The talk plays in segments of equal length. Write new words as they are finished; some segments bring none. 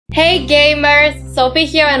Hey gamers, Sophie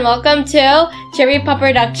here and welcome to Cherry Pop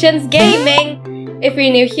Productions Gaming. If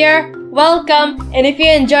you're new here, welcome, and if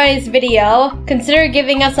you enjoy this video, consider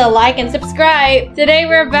giving us a like and subscribe. Today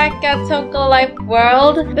we're back at Toca Life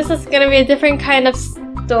World. This is gonna be a different kind of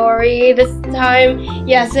story this time.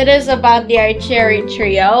 Yes, it is about the archery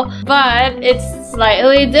trio, but it's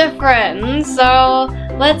slightly different. So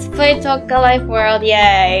let's play Toca Life World,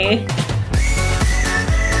 yay!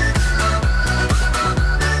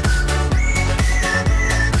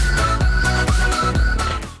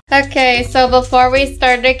 Okay, so before we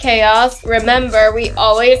start the chaos, remember we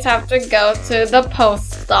always have to go to the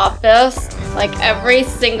post office, like every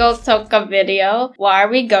single Toca video. Why are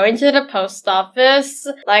we going to the post office?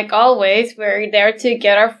 Like always, we're there to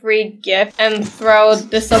get our free gift and throw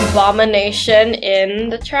this abomination in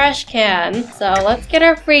the trash can. So let's get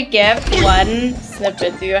our free gift. One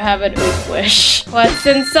snippet. Do you have an oop wish? What's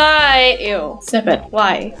inside? Ew. Snippet.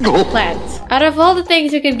 Why? Plant. Out of all the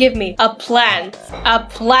things you could give me, a plant. A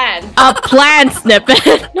plant. A plant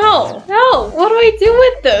snippet. No. No. What do I do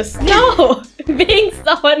with this? No. Being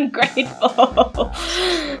so ungrateful.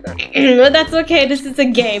 But that's okay. This is a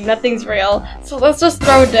game. Nothing's real. So let's just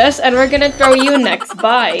throw this and we're gonna throw you next.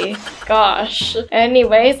 Bye. Gosh.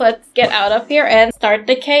 Anyways, let's get out of here and start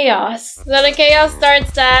the chaos. So the chaos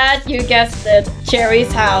starts at, you guessed it,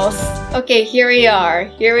 Cherry's house. Okay, here we are.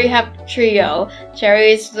 Here we have trio.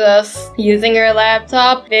 Cherry's just using her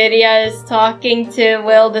laptop. Vidya is talking to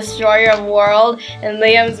Will Destroy Your World. And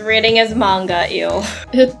Liam's reading his manga. Ew.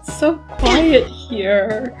 It's so quiet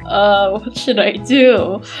here. What should I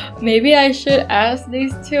do? Maybe I should ask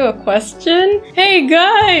these two a question? Hey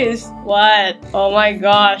guys! What? Oh my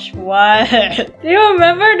gosh, what? Do you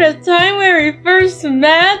remember the time where we first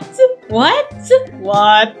met? What?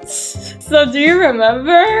 What? So do you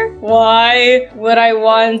remember? Why would I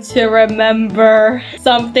want to remember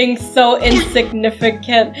something so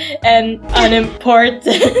insignificant and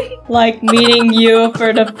unimportant like meeting you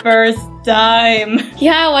for the first time?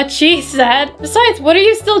 Yeah, what she said. Besides, what are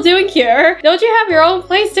you still doing here? Don't you have your own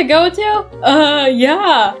place to go to?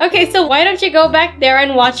 Yeah. Okay, so why don't you go back there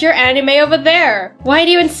and watch your anime over there? Why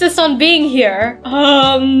do you insist on being here?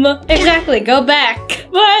 Exactly, go back.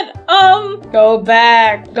 But, go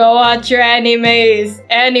back. Go watch your animes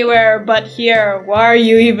anywhere but here. Why are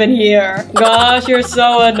you even here? Gosh, you're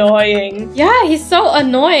so annoying. Yeah, he's so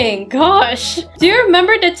annoying. Gosh. Do you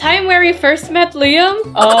remember the time where we first met Liam?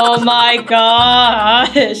 Oh my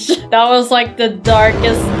gosh. That was like the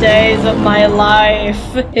darkest days of my life.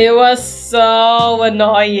 He was so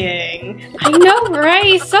annoying. I know, right?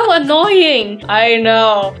 He's so annoying. I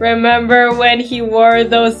know. Remember when he wore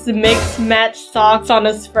those mixed match socks on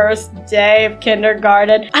his first day of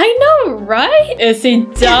kindergarten? I know, right? Is he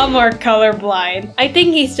dumb or colorblind? I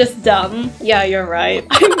think he's just dumb. Yeah, you're right.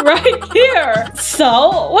 I'm right here.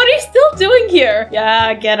 So, what are you still doing here?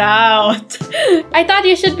 Yeah, get out. I thought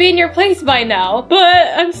you should be in your place by now, but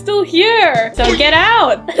I'm still here. So get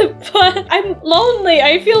out. But I'm lonely.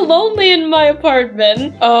 I feel lonely in my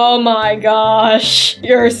apartment. Oh my gosh.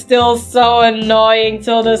 You're still so annoying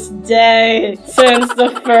till this day. Since the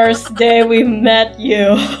first day we met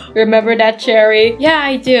you. Remember that, Cherry? Yeah,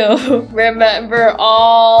 I do. Remember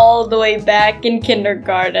all the way back in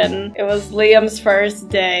kindergarten. It was Liam's first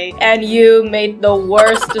day. And you made the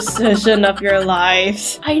worst decision of your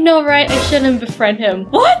lives. I know, right? I shouldn't befriend him.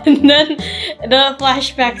 What? And then the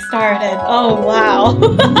flashback started. Oh, wow.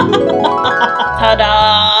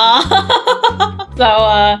 Ta-da! So,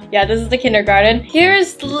 yeah, this is the kindergarten.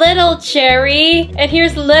 Here's little Cherry, and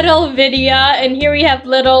here's little Vidya, and here we have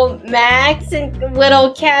little Max, and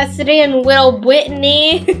little Cassidy, and little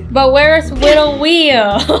Whitney. But where's little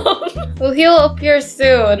William? Well, he'll appear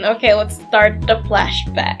soon. Okay, let's start the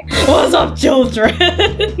flashback. What's up, children?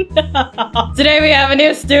 Today we have a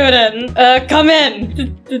new student. Come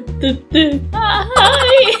in.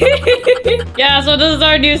 Hi. Yeah, so this is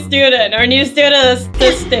our new student. Our new student is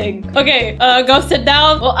this thing. Okay, go sit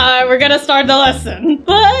down. Well, we're gonna start the lesson.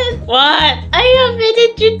 What? What? I haven't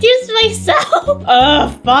introduced myself.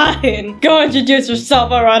 Fine. Go introduce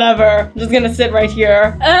yourself or whatever. I'm just gonna sit right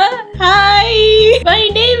here. Hi. My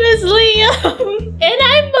name is Liam. And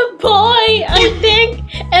I'm a boy, I think.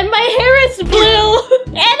 And my hair is blue.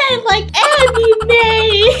 And I like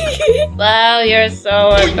anime. Wow, you're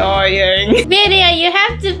so annoying. Vidya, you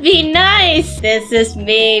have to be nice. This is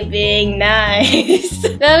me being nice.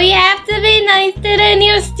 But we have to be nice to the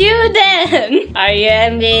new student. I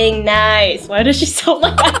am being nice. Why does she sound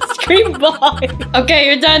like Ice Cream Boy? Okay,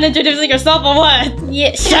 you're done introducing yourself or what?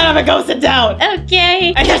 Yeah. Shut up and go sit down.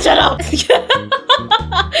 Okay. I can't shut up.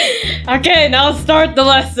 Okay, now start the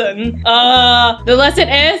lesson. The lesson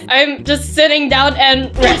is I'm just sitting down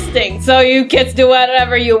and resting. So you kids do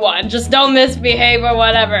whatever you want. Just don't misbehave or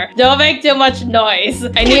whatever. Don't make too much noise.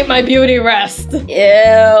 I need my beauty rest. Ew,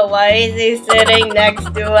 why is he sitting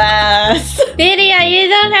next to us? Lydia, you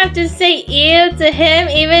don't have to say ew to him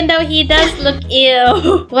even though he does look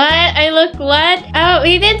ew. What? I look what? Oh,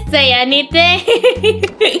 he didn't say anything.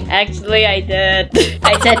 Actually, I did.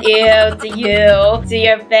 I said ew to you. To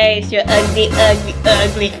your face, your ugly, ugly,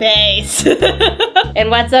 ugly face. And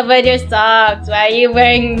what's up with your socks? Why are you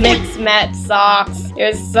wearing mixed match socks?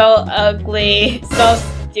 You're so ugly. So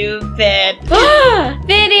stupid.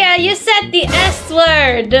 Lydia, you said the S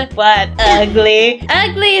word. What? Ugly?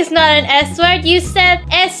 Ugly is not an S word. You said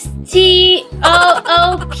STOOPID.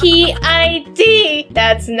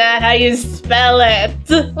 That's not how you spell it.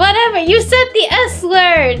 Whatever, you said the S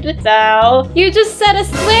word. So, you just said a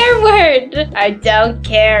swear word. I don't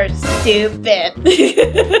care, stupid.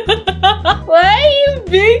 Why are you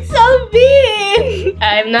being so mean?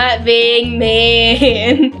 I'm not being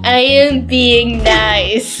mean. I am being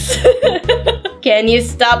nice. Can you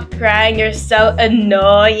stop crying? You're so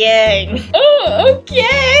annoying. Oh,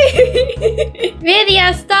 okay.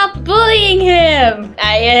 Lydia, stop bullying him.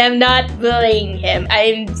 I am not bullying him.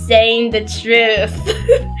 I'm saying the truth.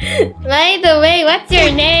 By the way, what's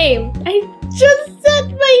your name? I just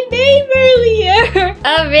said my name earlier.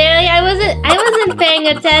 Oh, really? I wasn't paying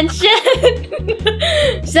attention.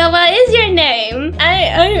 So what is your name?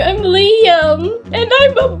 I'm Liam, and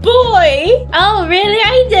I'm a boy. Oh, really?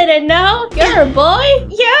 I didn't know. You're a boy?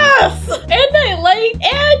 Yes. And I like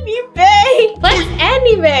anime. What's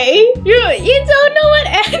anime? You don't know what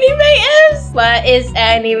anime is? What is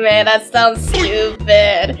anime? That sounds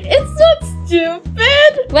stupid. It's not stupid.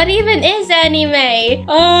 What even is anime?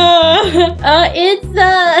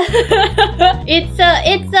 It's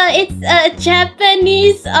a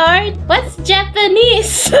Japanese art. What's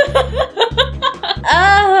Japanese?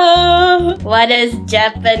 Oh, what is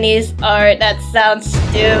Japanese art? That sounds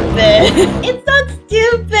stupid. It's not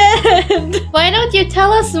stupid. Why don't you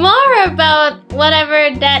tell us more about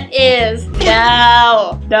whatever that is?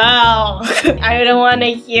 No. I don't want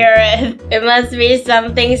to hear it. It must be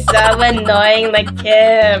something so annoying like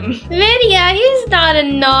him. Lydia, he's not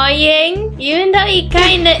annoying. Even though he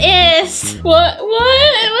kinda is. What?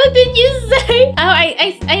 What did you say? Oh,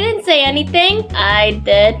 I didn't say anything. I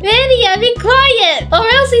did. Lydia, be quiet, or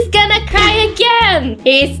else he's gonna cry again.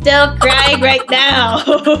 He's still crying right now.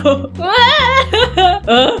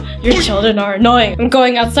 Your children are annoying. I'm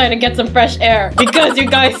going outside to get some fresh air because you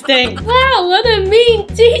guys stink. Wow, what a mean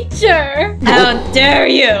teacher. How dare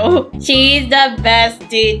you? She's the best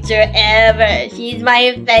teacher ever. She's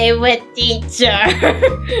my favorite teacher.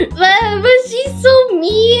 But she's so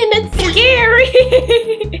mean and scary.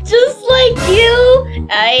 Just like you.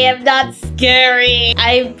 I am not scary.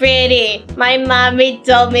 I'm pretty. My mommy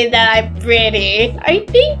told me that I'm pretty. I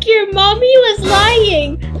think your mommy was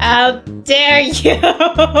lying. How dare you?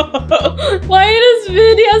 Why does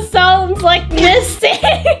video sound like Misty?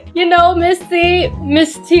 You know,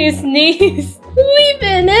 Misty's niece. Who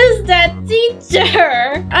even is that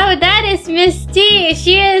teacher? Oh, that is Miss T.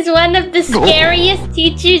 She is one of the scariest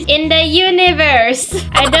teachers in the universe.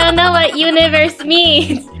 I don't know what universe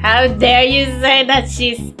means. How dare you say that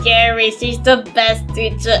she's scary? She's the best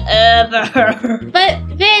teacher ever. But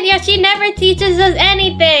Vidya, she never teaches us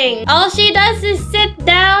anything. All she does is sit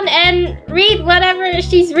down and read whatever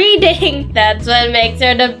she's reading. That's what makes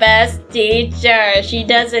her the best teacher. She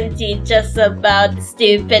doesn't teach us about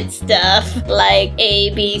stupid stuff like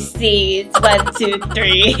ABCs 1, 2,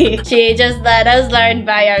 3. She just let us learn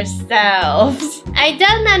by ourselves. I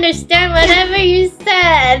don't understand whatever you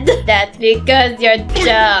said. That's because you're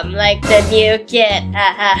dumb, like the new kid.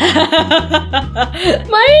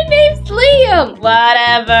 My name's Liam.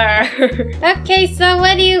 Whatever. Okay, so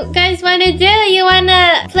what do you guys want to do? You want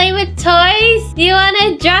to play with toys? Do you want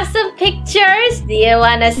to draw some pictures? Do you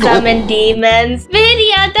want to summon demons?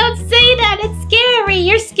 Vidya, don't say that. It's scary.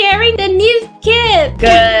 You're scaring the new kid.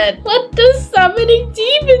 Good. What does summoning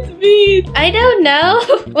demons mean? I don't know.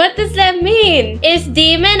 What does that mean? Is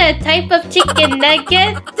demon a type of chicken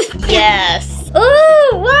nugget? Yes.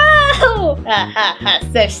 Ooh, wow.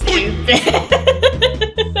 So stupid.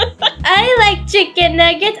 I like chicken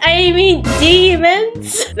nuggets. I mean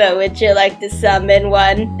demons. So would you like to summon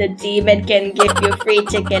one? The demon can give you free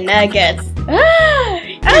chicken nuggets.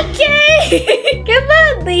 Okay. Come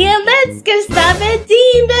on, Liam. Let's go summon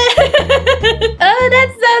demon. Oh, that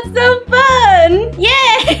sounds so fun.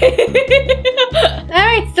 Yay.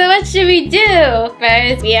 Alright, so what should we do?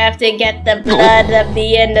 First, we have to get the blood of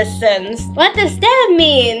the innocents. What does that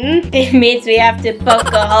mean? It means we have to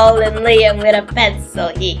poke a hole in Liam with a pencil.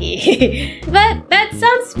 But that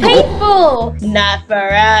sounds painful. Not for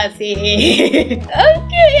us. Okay,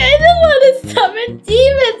 I don't want to summon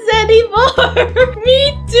demons anymore. Me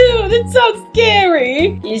too. That sounds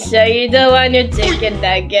scary. You sure you don't want your chicken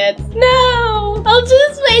nuggets? No. I'll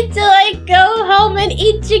just wait till I go home and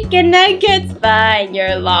eat chicken nuggets. Fine,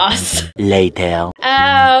 you're lost. Later.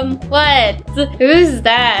 What? Who's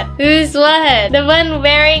that? Who's what? The one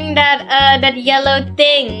wearing that yellow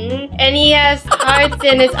thing. And he has hearts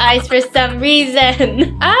in his eyes for some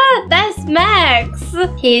reason. Ah, that's Max.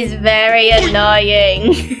 He's very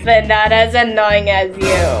annoying. But not as annoying as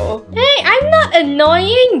you. Hey, I'm not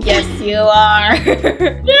annoying. Yes, you are.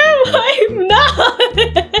 No, I'm not.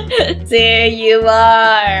 There you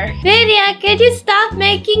are. Lydia, could you stop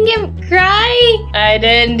making him cry? I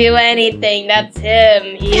didn't do anything. That's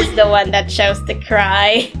him. He's the one that chose to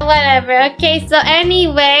cry. Whatever. Okay, so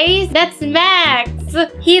anyways, that's Max.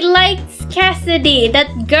 He likes Cassidy, that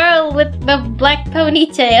girl with the black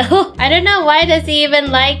ponytail. I don't know why does he even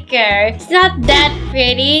like her. She's not that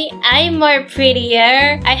pretty. I'm more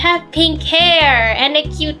prettier. I have pink hair and a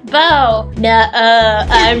cute bow. Nuh-uh,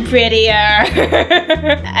 I'm prettier.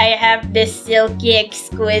 I have this silky,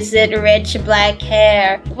 exquisite, rich black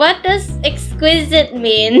hair. What does exquisite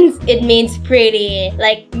mean? It means pretty,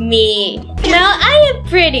 like me. No, I am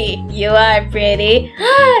pretty. You are pretty.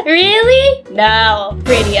 Really? No,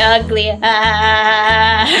 pretty ugly.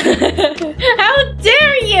 How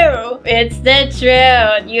dare you? It's the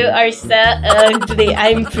truth. You are so ugly.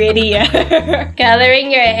 I'm prettier.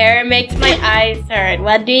 Coloring your hair makes my eyes hurt.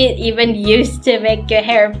 What do you even use to make your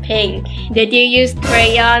hair pink? Did you use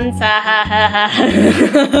crayons?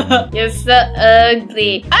 You're so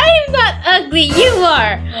ugly. I'm not ugly. You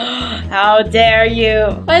are. How dare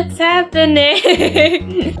you? What's happening?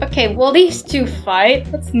 Okay, will these two fight?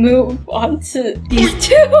 Let's move on to these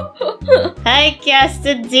two. Hi,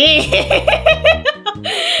 Cassidy.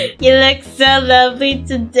 You look so lovely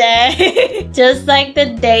today. Just like the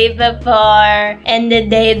day before. And the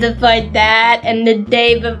day before that. And the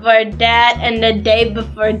day before that. And the day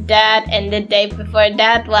before that. And the day before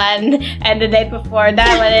that one. And the day before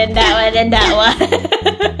that one. And that one. And that one.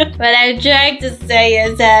 What I'm trying to say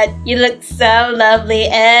is that you look so lovely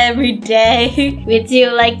every day. Would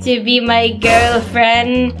you like to be my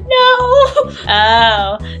girlfriend? No.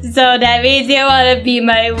 Oh, so that means you want to be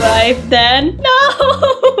my wife then? No.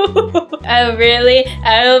 Oh, really?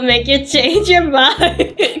 I will make you change your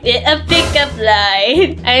mind. A pickup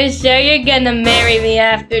line. I'm sure you're gonna marry me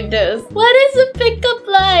after this. What is a pickup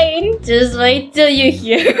line? Just wait till you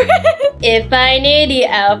hear it. If I knew the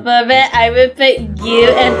alphabet, I would put you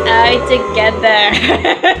and I together.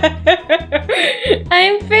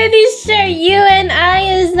 I'm pretty sure you and I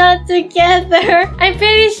is not together. I'm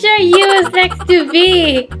pretty sure you is next to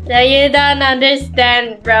B. So you don't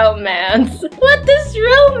understand romance. What does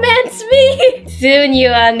romance mean? Soon you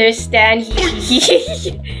understand.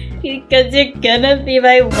 Because you're gonna be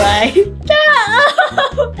my wife.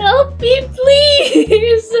 No! Help me,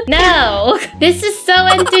 please! No! This is so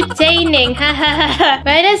entertaining.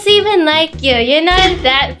 Why does he even like you? You're not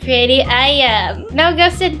that pretty. I am. Now go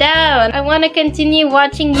sit down. I want to continue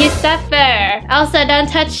watching you suffer. Also, don't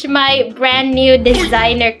touch my brand new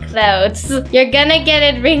designer clothes. You're gonna get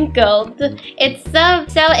it wrinkled. It's so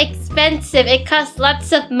expensive. It costs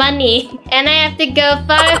lots of money. And I have to go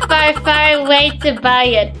far away to buy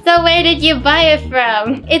it. So where did you buy it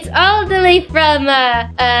from? It's all the way from,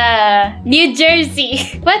 New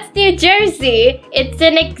Jersey. What's New Jersey? It's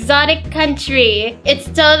an exotic country. It's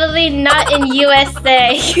totally not in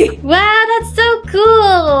USA. Wow, that's so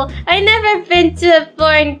cool. I never been to a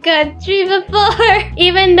foreign country before.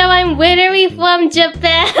 Even though I'm literally from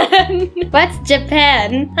Japan. What's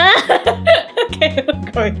Japan? Okay, I'm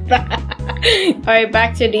going back. Alright,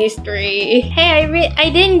 back to these three. Hey, I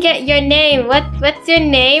didn't get your name. What's your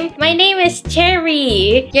name? My name is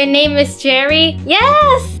Cherry. Your name is Cherry?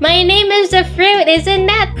 Yes! My name is a fruit. Isn't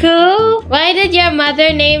that cool? Why did your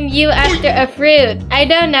mother name you after a fruit? I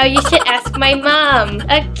don't know. You should ask my mom.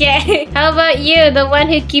 Okay. How about you? The one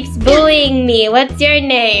who keeps bullying me. What's your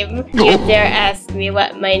name? You dare ask me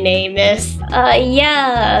what my name is?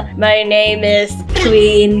 Yeah. My name is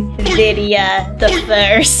Queen Lydia the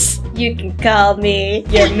First. You can call me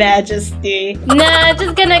Your Majesty. Nah,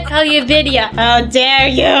 just gonna call you Vidya. How dare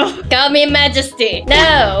you? Call me Majesty.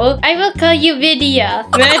 No, I will call you Vidya.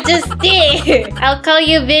 Majesty. I'll call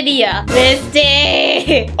you Vidya.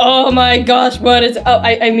 Misty. Oh my gosh, what is...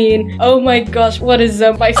 Oh my gosh, what is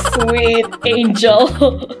my sweet angel?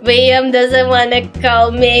 William doesn't want to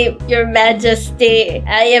call me Your Majesty.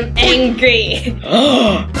 I am angry.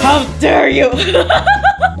 How dare you?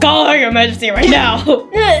 Call her Your Majesty right now.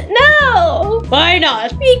 No. Why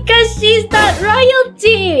not? Because she's not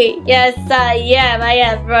royalty. Yes, I am. I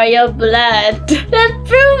have royal blood. Then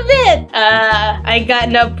prove it. I got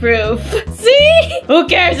no proof. See? Who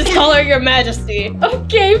cares? Just call her Your Majesty.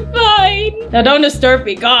 Okay, fine. Now don't disturb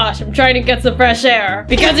me. Gosh, I'm trying to get some fresh air.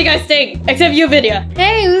 Because you guys stink. Except you, Vidya.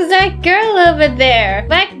 Hey, who's that girl over there?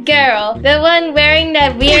 What girl? The one wearing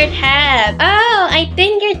that weird hat. Oh, I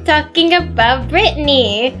think you're talking about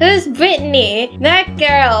Brittany. Who's Brittany? That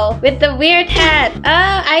girl with the weird hat. Oh,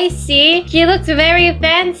 I see. She looks very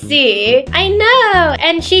fancy. I know.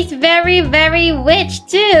 And she's very, very witch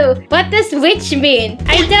too. What does witch mean?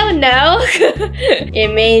 I don't know.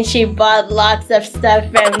 It means she bought lots of stuff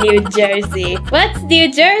from New Jersey. What's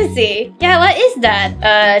New Jersey? Yeah, what is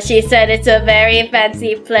that? She said it's a very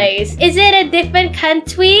fancy place. Is it a different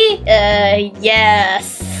country?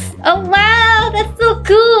 Yes. Oh wow, that's so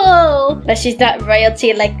cool! But she's not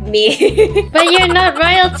royalty like me. But you're not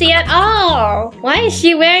royalty at all! Why is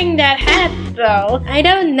she wearing that hat though? I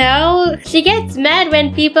don't know. She gets mad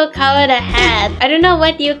when people call it a hat. I don't know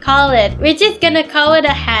what you call it. We're just gonna call it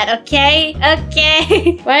a hat, okay?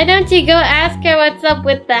 Okay. Why don't you go ask her what's up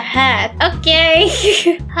with the hat? Okay.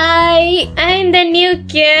 Hi, I'm the new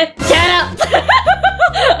kid. Shut up!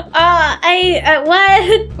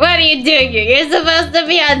 What? What are you doing here? You're supposed to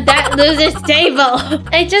be on that loser's table.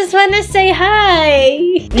 I just want to say hi.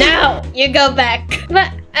 No, you go back.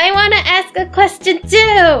 But I want to ask a question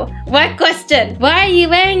too. What question? Why are you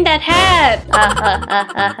wearing that hat?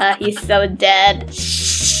 He's so dead.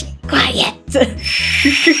 Shh, quiet.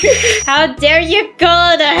 How dare you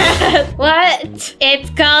call it a hat? What? It's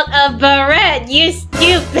called a beret, you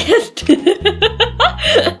stupid.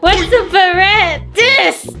 What's a beret?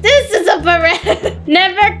 This is a beret.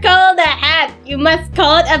 Never call it a hat. You must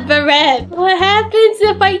call it a beret. What happens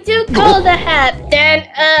if I do call the hat? Then,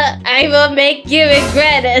 I will make you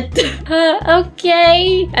regret it.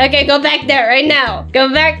 Okay. Okay, go back there right now. Go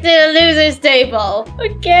back to the loser's table.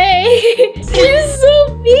 Okay. She's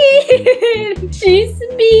so mean. She's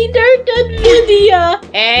meaner than Lydia.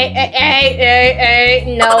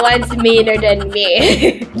 Hey. No one's meaner than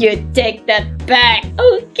me. You take that back.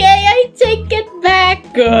 Okay, I take it back.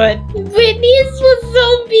 Good. Whitney was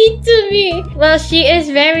so mean to me. Well, she is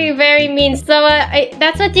very, very mean. So,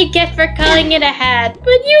 that's what you get for calling it a hat.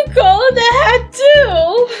 But you call it a hat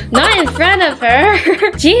too. Not in front of her.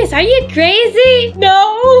 Jeez, are you crazy?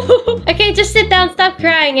 No. Okay, just sit down. Stop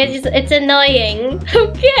crying. It's annoying.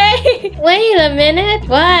 Okay. Wait a minute.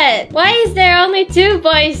 What? Why is there only 2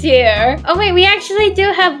 boys here? Oh wait, we actually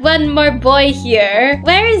do have one more boy here.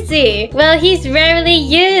 Where is he? Well, he's rarely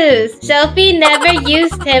used. Sophie never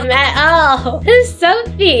used him at all. Who's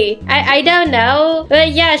Sophie? I don't know.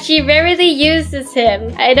 But yeah, she rarely uses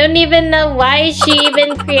him. I don't even know why she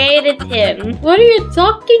even created him. What are you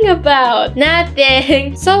talking about?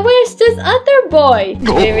 Nothing. So where's this other boy?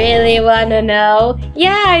 You really wanna know?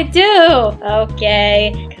 Yeah, I do.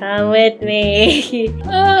 Okay, come with me.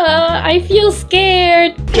 I feel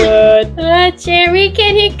scared. Good. Cherry,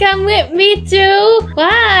 can you come with me too?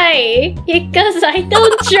 Why? Because I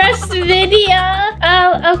don't trust Vidya.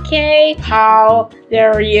 Oh, okay. How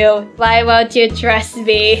dare you? Why won't you trust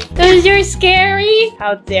me? Because you're scary?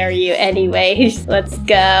 How dare you anyways? Let's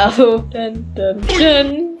go. Dun, dun,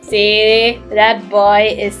 dun. See, that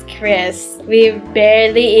boy is Chris. We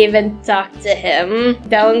barely even talk to him.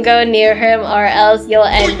 Don't go near him or else you'll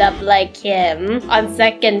end up like him. On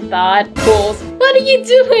second thought, fools. What are you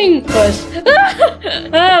doing? Push.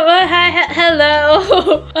 Hi, hello.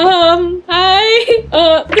 Hi.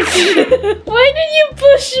 Why did you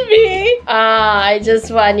push me? I just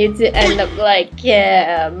want you to end up like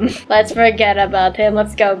him. Let's forget about him.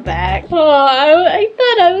 Let's go back. I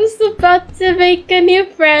thought I was about to make a new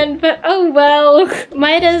friend, but oh well.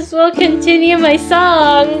 Might as well continue my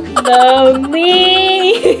song.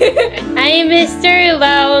 Lonely. I'm Mr.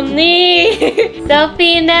 Lonely.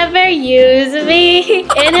 Sophie never used me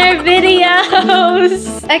in her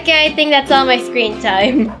videos. Okay, I think that's all my screen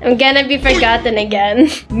time. I'm gonna be forgotten again.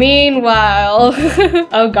 Meanwhile,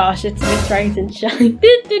 oh gosh, it's Miss Rise and Shine.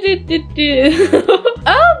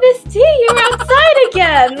 Oh, Miss T, you're outside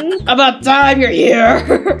again. About time you're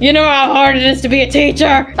here. You know how hard it is to be a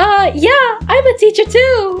teacher? Yeah, I'm a teacher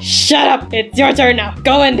too. Shut up. It's your turn now.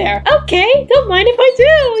 Go in there. Okay, don't mind if I do.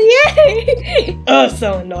 Yay. Oh,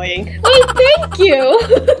 so annoying. Oh, thank you.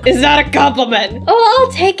 Is that a compliment? Oh,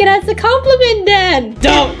 I'll take it as a compliment then.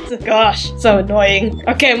 Don't. Gosh, so annoying.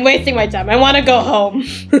 Okay, I'm wasting my time. I want to go home.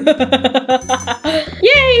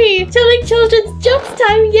 Yay! Telling children's jokes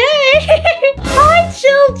time, yay! Hi,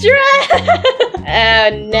 children! Oh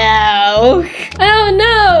no! Oh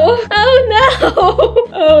no! Oh no!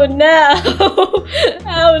 Oh no!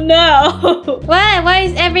 Oh no! Why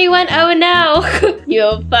is everyone oh no?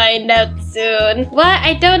 You'll find out soon. What?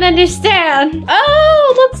 I don't understand.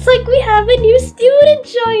 Oh, looks like we have a new student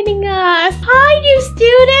joining us. Hi, new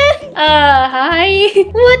student. Hi.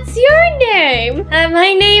 What's your name?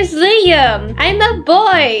 My name's Liam. I'm a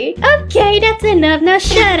boy. Okay, that's enough. Now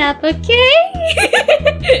shut up, okay?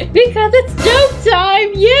 Because it's joke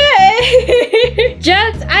time. Yay!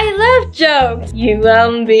 Jokes. I love jokes. You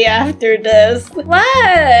won't be after this.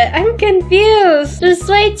 What? I'm confused. Just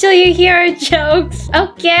wait till you hear our jokes.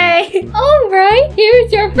 Okay. Alright,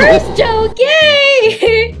 here's your first joke.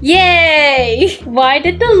 Yay! Yay! Why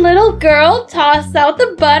did the little girl toss out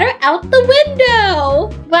the butter out the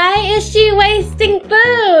window? Why is she wasting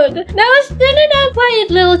food? No,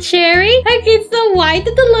 quiet, little cherry. Okay, so why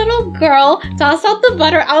did the little girl toss out the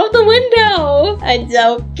butter out of the window? I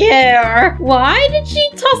don't care. Why did she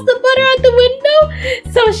toss the butter out the window?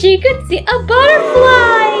 So she could see a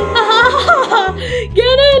butterfly.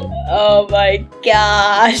 Get it? Oh my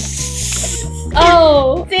gosh.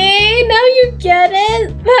 Oh, see? Now you get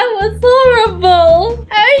it? That was horrible.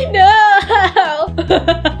 I know.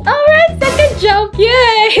 Alright, second joke.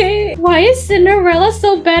 Yay. Why is Cinderella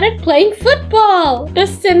so bad at playing football?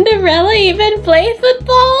 Does Cinderella even play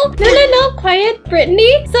football? No. Quiet,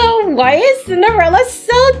 Brittany. So why is Cinderella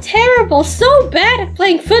so terrible, so bad at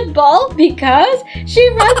playing football? Because she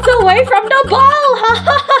runs away from the ball.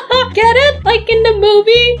 Get it? Like in the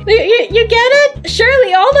movie? You get it?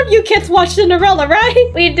 Surely all of you kids watch Cinderella,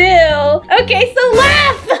 right? We do. Okay, so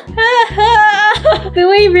laugh! Do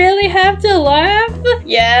we really have to laugh?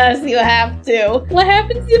 Yes, you have to. What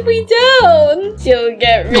happens if we don't? She'll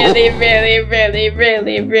get really, really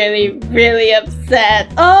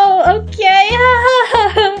upset. Oh, okay.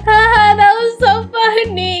 That was so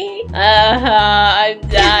funny. I'm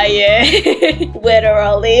dying.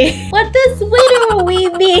 Literally. What does literally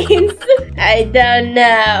mean? I don't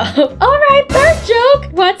know. Alright, third joke.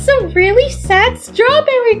 What's a really sad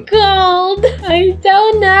strawberry called? I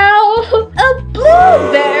don't know. A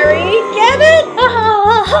blueberry. Get it?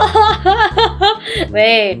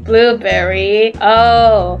 Wait, blueberry?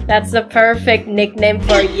 Oh, that's the perfect nickname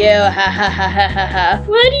for you.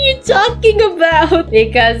 What are you talking about?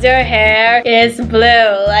 Because your hair is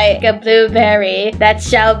blue, like a blueberry. That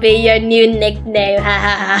shall be your new nickname. Whoa,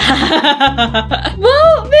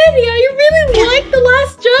 Manny, you really like the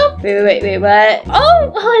last joke? Wait, what?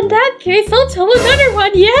 Oh, well, in that case, I'll tell another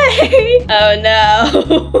one. Yay! Oh no.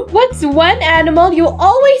 What's one animal you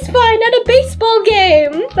always find at a baseball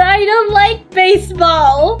game? But I don't like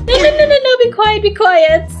baseball. No, be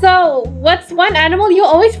quiet. So, what's one animal you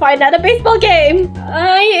always find at a baseball game?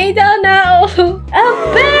 I don't know. A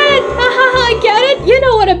bat! I get it. You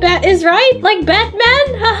know what a bat is, right? Like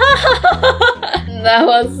Batman? That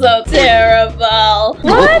was so terrible.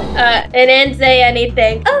 What? It didn't say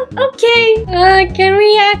anything. Oh, okay. Can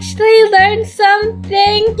we actually learn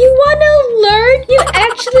something? You wanna learn? You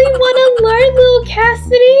actually wanna learn, little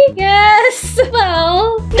Cassidy? Yes.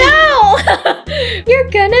 Well, no! You're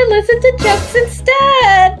gonna listen to jokes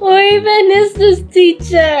instead. Who even is this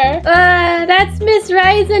teacher? That's Miss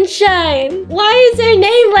Rise and Shine. Why is her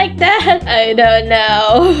name like that? I don't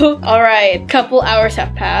know. Alright, couple hours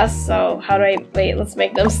have passed, so how do I... Wait, let's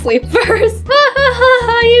make them sleep first.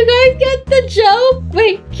 You guys get the joke?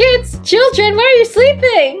 Wait, kids, children, why are you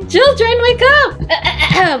sleeping? Children, wake up!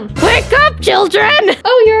 Wake up, children!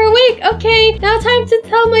 Oh, you're awake. Okay, now time to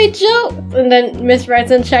tell my joke. And then Miss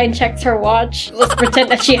Rise and Shine checks her watch. Let's pretend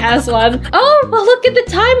that she has one. Oh, well, look at the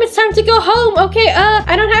time. It's time to go home. Okay,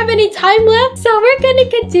 I don't have any time left, so we're gonna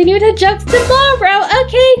continue the jokes tomorrow.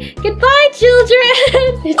 Okay, goodbye,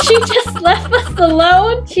 children. Did she just left us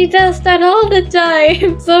alone? She does that all the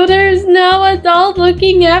time. So there's no adult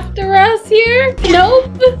looking after us here? Nope.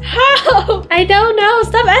 How? I don't know.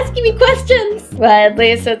 Stop asking me questions. Well, at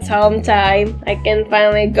least it's home time. I can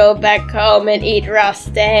finally go back home and eat raw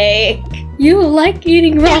steak. You like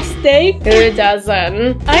eating raw steak? Who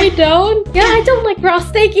doesn't? I don't. Yeah, I don't like raw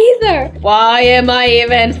steak either. Why am I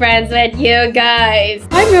even friends with you guys?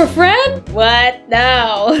 I'm your friend? What?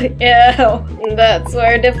 No. Ew. That's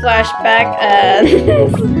where the flashback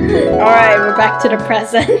ends. Alright, we're back to the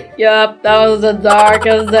present. Yup, that was the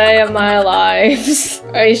darkest day of my life.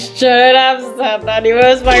 I should have said that he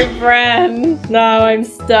was my friend. Now I'm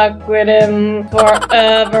stuck with him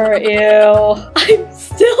forever. Ew. I'm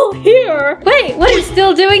still here. Wait, what are you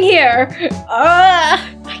still doing here?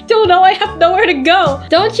 I don't know. I have nowhere to go.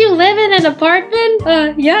 Don't you live in an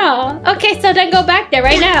apartment? Yeah. Okay, so then go back there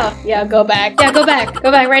right now. Yeah, go back. Yeah, go back.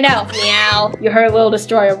 Go back right now. Meow. You heard Little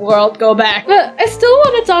Destroyer World. Go back. But I still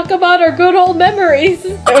want to talk about our good old memories.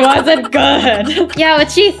 It wasn't good. Yeah,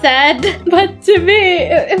 what she said. But to me,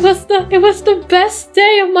 it was the best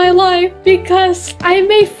day of my life because I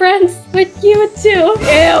made friends with you too.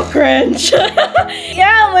 Ew, cringe.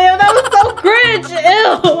 Yeah, Liam, that was so cringe.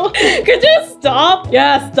 Ew. Could you stop?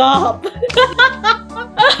 Yeah, stop.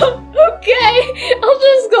 Okay, I'll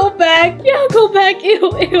just go back. Yeah, go back.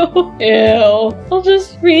 Ew, ew. Ew. I'll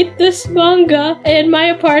just read this manga in my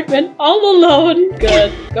apartment all alone.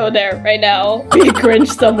 Good. Go there right now. Be cringe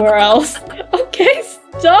somewhere else. Okay,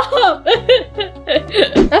 stop.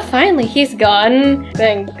 Oh, finally, he's gone.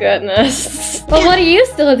 Thank goodness. Well, what are you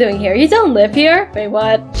still doing here? You don't live here? Wait,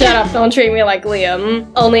 what? Shut up. Don't treat me like Liam.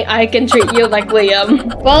 Only I can treat you like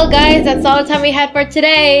Liam. Well, guys, that's all the time we had for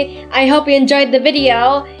today. I hope you enjoyed the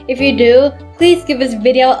video. If you do, please give this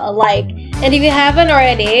video a like. And if you haven't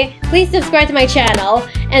already, please subscribe to my channel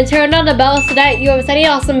and turn on the bell so that you have any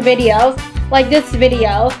awesome videos like this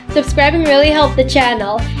video. Subscribing really helps the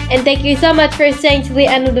channel. And thank you so much for staying to the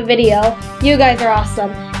end of the video. You guys are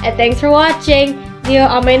awesome. And thanks for watching. See you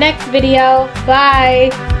on my next video.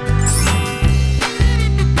 Bye!